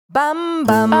Bum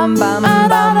bum bum bum bum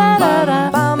bum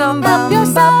help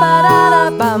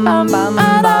yourself. Bum bum bum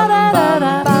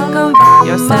bum help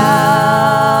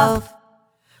yourself.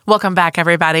 Welcome back,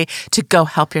 everybody, to Go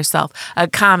Help Yourself, a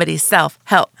comedy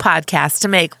self-help podcast to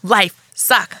make life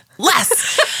suck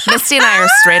less. Misty and I are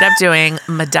straight up doing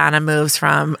Madonna moves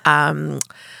from what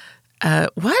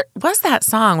was that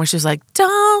song where she was like,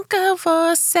 "Don't go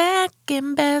for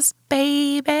second best,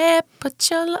 baby, put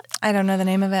your." I don't know the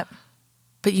name of it.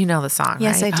 But you know the song,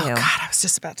 Yes, right? I do. Oh, God, I was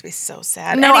just about to be so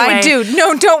sad. No, Anyway, I do.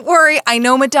 No, don't worry. I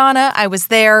know Madonna. I was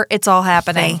there. It's all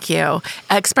happening. Thank you.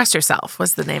 Express Yourself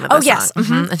was the name of the song. yes.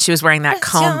 Mhm. And she was wearing that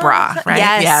comb bra, right?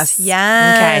 Yes.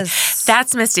 Okay.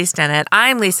 That's Misty Stinnett.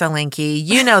 I'm Lisa Linky.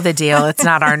 You know the deal. It's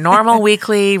not our normal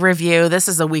weekly review. This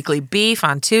is a weekly beef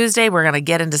on Tuesday. We're going to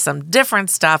get into some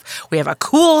different stuff. We have a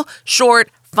cool,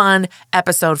 short, fun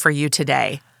episode for you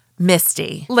today.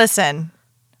 Misty. Listen,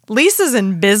 Lisa's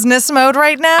in business mode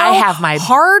right now. I have my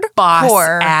hardcore boss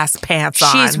ass pants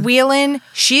on. She's wheeling.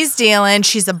 She's dealing.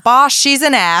 She's a boss. She's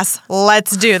an ass.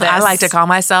 Let's do this. I like to call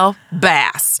myself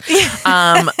Bass.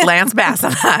 Lance Bass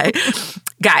and I.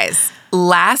 Guys,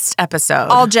 last episode.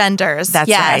 all genders. That's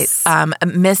yes. right.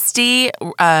 Misty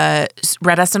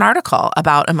read us an article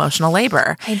about emotional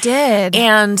labor. I did.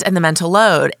 And the mental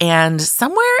load. And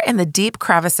somewhere in the deep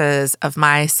crevices of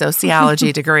my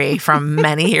sociology degree from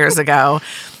many years ago,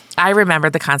 I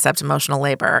remembered the concept emotional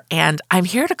labor. And I'm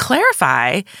here to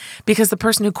clarify because the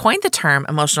person who coined the term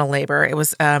emotional labor, it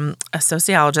was a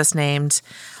sociologist named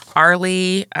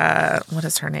Arlie, what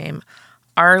is her name?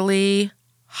 Arlie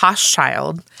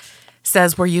Hochschild,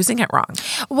 says we're using it wrong.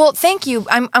 Well, thank you.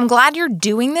 I'm glad you're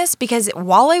doing this because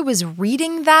while I was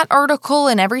reading that article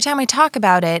and every time I talk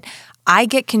about it, I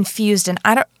get confused and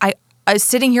I was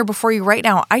sitting here before you right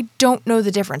now. I don't know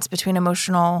the difference between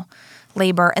emotional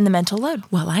labor and the mental load.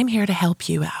 Well, I'm here to help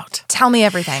you out. Tell me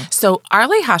everything. So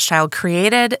Arlie Hochschild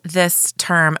created this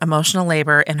term, emotional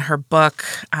labor, in her book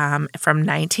from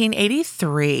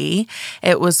 1983.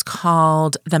 It was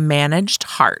called The Managed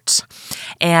Heart.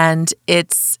 And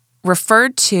it's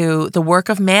referred to the work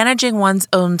of managing one's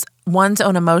own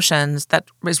emotions that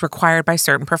is required by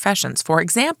certain professions. For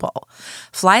example,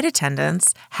 flight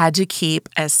attendants had to keep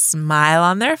a smile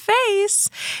on their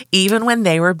face even when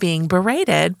they were being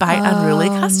berated by unruly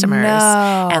customers.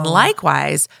 No. And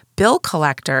likewise, bill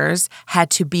collectors had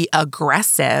to be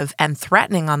aggressive and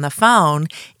threatening on the phone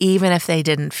even if they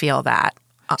didn't feel that.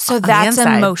 So on the that's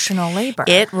inside. emotional labor.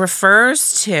 It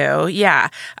refers to,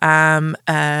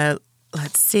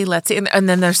 let's see. And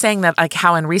then they're saying that like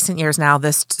how in recent years now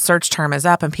this search term is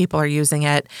up and people are using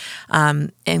it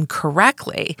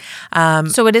incorrectly.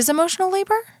 So it is emotional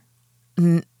labor?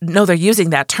 No, they're using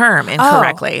that term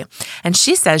incorrectly. And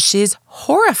she says she's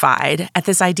horrified at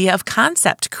this idea of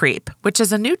concept creep, which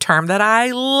is a new term that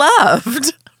I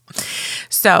loved.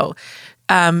 So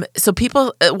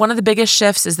people, one of the biggest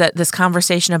shifts is that this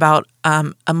conversation about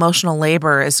emotional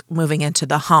labor is moving into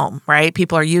the home, right?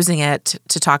 People are using it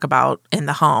to talk about in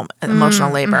the home,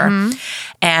 emotional labor. Mm-hmm.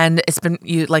 And it's been,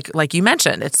 like you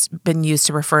mentioned, it's been used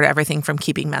to refer to everything from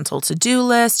keeping mental to-do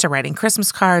lists to writing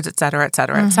Christmas cards, et cetera, et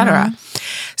cetera, et cetera.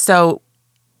 So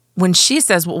when she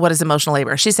says, well, what is emotional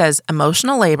labor? She says,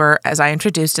 emotional labor, as I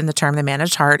introduced in the term The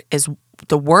Managed Heart, is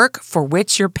the work for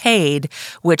which you're paid,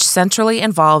 which centrally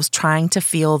involves trying to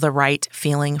feel the right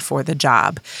feeling for the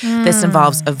job. This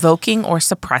involves evoking or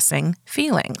suppressing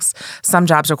feelings. Some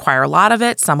jobs require a lot of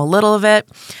it, some a little of it.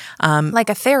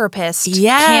 Like a therapist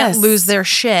Yes. can't lose their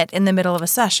shit in the middle of a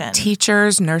session.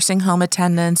 Teachers, nursing home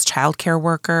attendants, childcare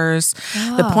workers.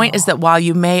 The point is that while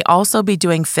you may also be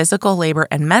doing physical labor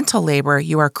and mental labor,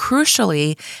 you are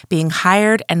crucially being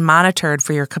hired and monitored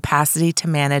for your capacity to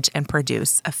manage and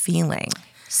produce a feeling.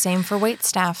 Same for wait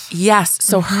staff. Yes.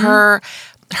 So her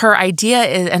idea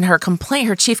is, and her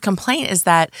chief complaint is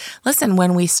that, listen,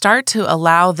 when we start to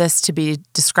allow this to be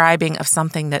describing of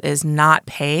something that is not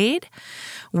paid,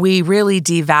 we really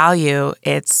devalue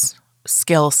its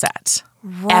skill set.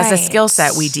 Right. As a skill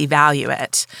set, we devalue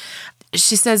it.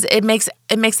 She says it makes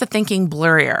the thinking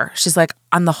blurrier. She's like,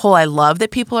 on the whole, I love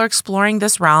that people are exploring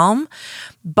this realm,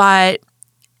 but,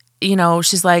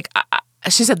 she's like,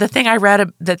 she said, the thing I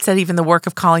read that said even the work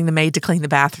of calling the maid to clean the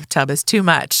bathtub is too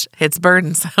much. It's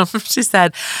burdensome. She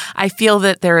said, I feel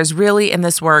that there is really in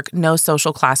this work no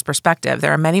social class perspective.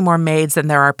 There are many more maids than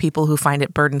there are people who find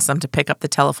it burdensome to pick up the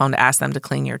telephone to ask them to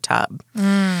clean your tub.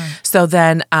 So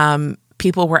then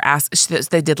people were asked,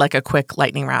 they did like a quick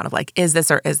lightning round of like, is this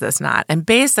or is this not? And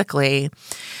basically,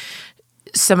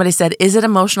 somebody said, is it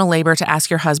emotional labor to ask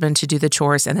your husband to do the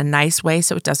chores in a nice way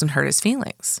so it doesn't hurt his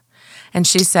feelings? And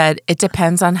she said, it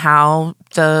depends on how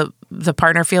the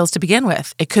partner feels to begin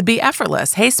with. It could be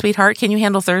effortless. Hey, sweetheart, can you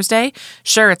handle Thursday?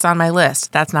 Sure, it's on my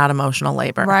list. That's not emotional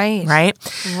labor. Right.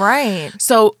 Right?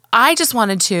 So I just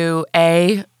wanted to,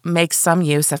 A, make some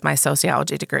use of my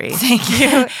sociology degree. Thank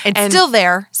you. It's still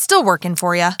there, still working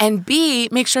for you. And B,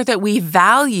 make sure that we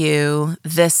value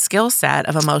this skill set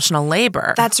of emotional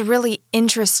labor. That's really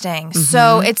interesting.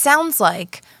 So it sounds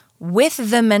like with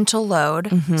the mental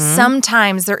load,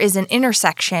 sometimes there is an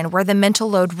intersection where the mental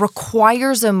load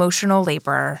requires emotional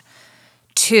labor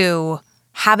to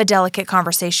have a delicate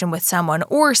conversation with someone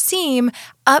or seem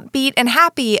upbeat and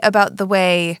happy about the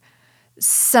way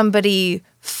somebody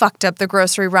fucked up the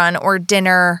grocery run or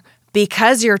dinner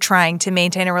because you're trying to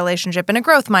maintain a relationship in a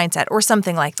growth mindset or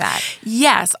something like that.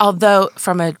 Yes, although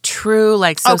from a true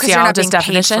sociologist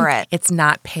definition, it's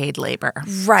not paid labor.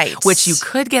 Right. Which you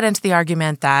could get into the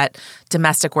argument that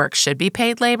domestic work should be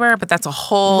paid labor, but that's a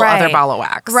whole other ball of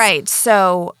wax. Right.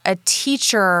 So a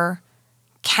teacher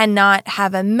cannot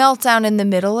have a meltdown in the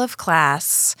middle of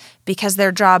class because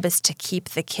their job is to keep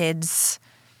the kids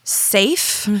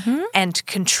safe and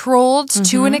controlled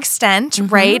to an extent,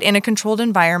 right, in a controlled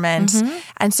environment.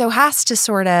 And so has to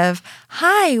sort of,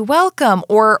 hi, welcome,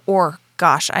 or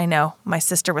gosh, I know, my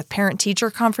sister with parent-teacher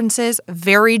conferences,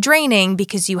 very draining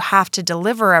because you have to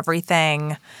deliver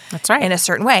everything in a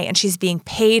certain way. And she's being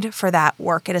paid for that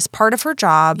work. It is part of her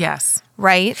job. Yes.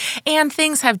 Right? And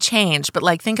things have changed.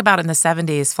 But think about in the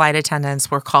 70s, flight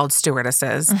attendants were called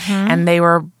stewardesses. And they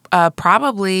were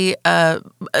probably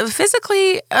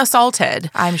physically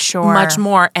assaulted. I'm sure. Much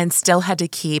more, and still had to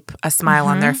keep a smile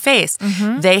on their face.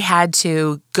 They had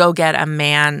to go get a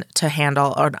man to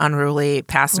handle an unruly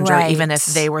passenger, even if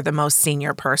they were the most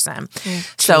senior person.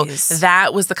 So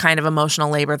that was the kind of emotional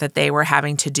labor that they were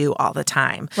having to do all the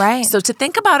time. Right. So to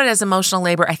think about it as emotional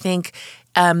labor, I think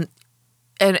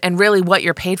and really what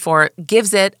you're paid for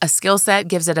gives it a skill set,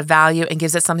 gives it a value, and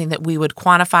gives it something that we would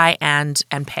quantify and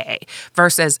pay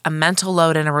versus a mental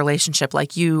load in a relationship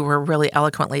like you were really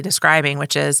eloquently describing,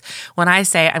 which is when I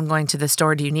say, I'm going to the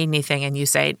store, do you need anything? And you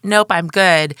say, nope, I'm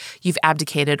good. You've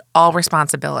abdicated all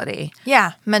responsibility.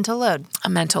 Yeah, mental load. A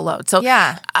mental load. So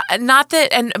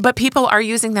but people are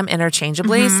using them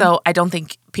interchangeably, so I don't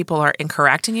think people are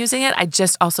incorrect in using it. I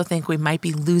just also think we might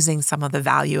be losing some of the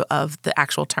value of the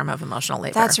actual term of emotional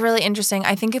labor. That's really interesting.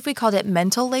 I think if we called it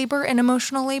mental labor and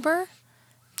emotional labor,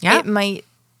 it might,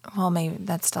 maybe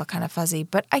that's still kind of fuzzy,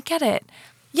 but I get it.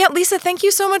 Yeah, Lisa, thank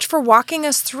you so much for walking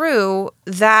us through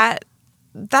that.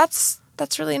 That's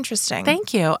really interesting.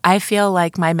 Thank you. I feel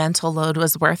like my mental load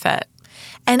was worth it.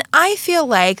 And I feel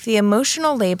like the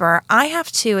emotional labor I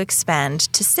have to expend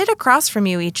to sit across from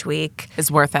you each week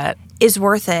is worth it.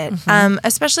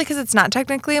 Especially because it's not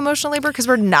technically emotional labor because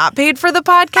we're not paid for the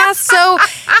podcast. So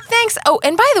thanks. Oh,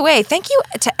 and by the way, thank you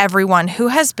to everyone who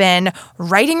has been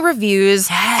writing reviews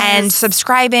and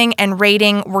subscribing and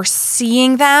rating. We're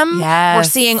seeing them. Yes. We're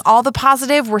seeing all the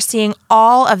positive. We're seeing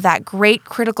all of that great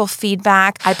critical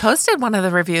feedback. I posted one of the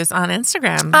reviews on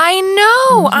Instagram. I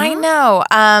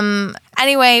know.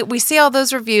 Anyway, we see all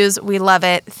those reviews. We love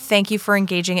it. Thank you for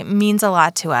engaging. It means a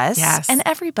lot to us. Yes. And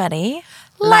everybody,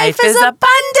 life is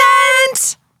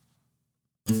abundant!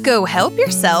 Go Help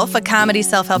Yourself, a comedy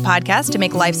self-help podcast to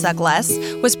make life suck less,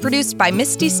 was produced by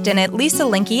Misty Stinnett, Lisa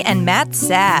Linky, and Matt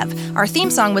Sav. Our theme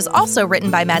song was also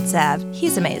written by Matt Sav.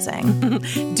 He's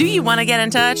amazing. Do you want to get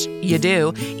in touch? You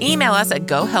do. Email us at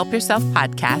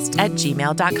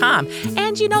gohelpyourselfpodcast@gmail.com.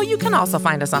 And you can also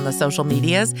find us on the social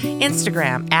medias,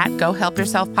 Instagram at Go Help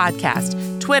Yourself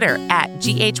Podcast, Twitter at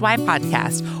GHY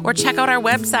Podcast, or check out our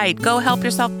website,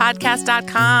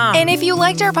 gohelpyourselfpodcast.com. And if you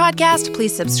liked our podcast,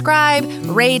 please subscribe,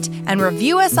 rate, and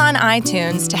review us on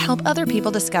iTunes to help other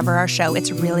people discover our show.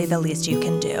 It's really the least you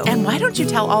can do. And why don't you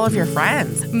tell all of your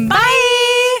friends? Bye!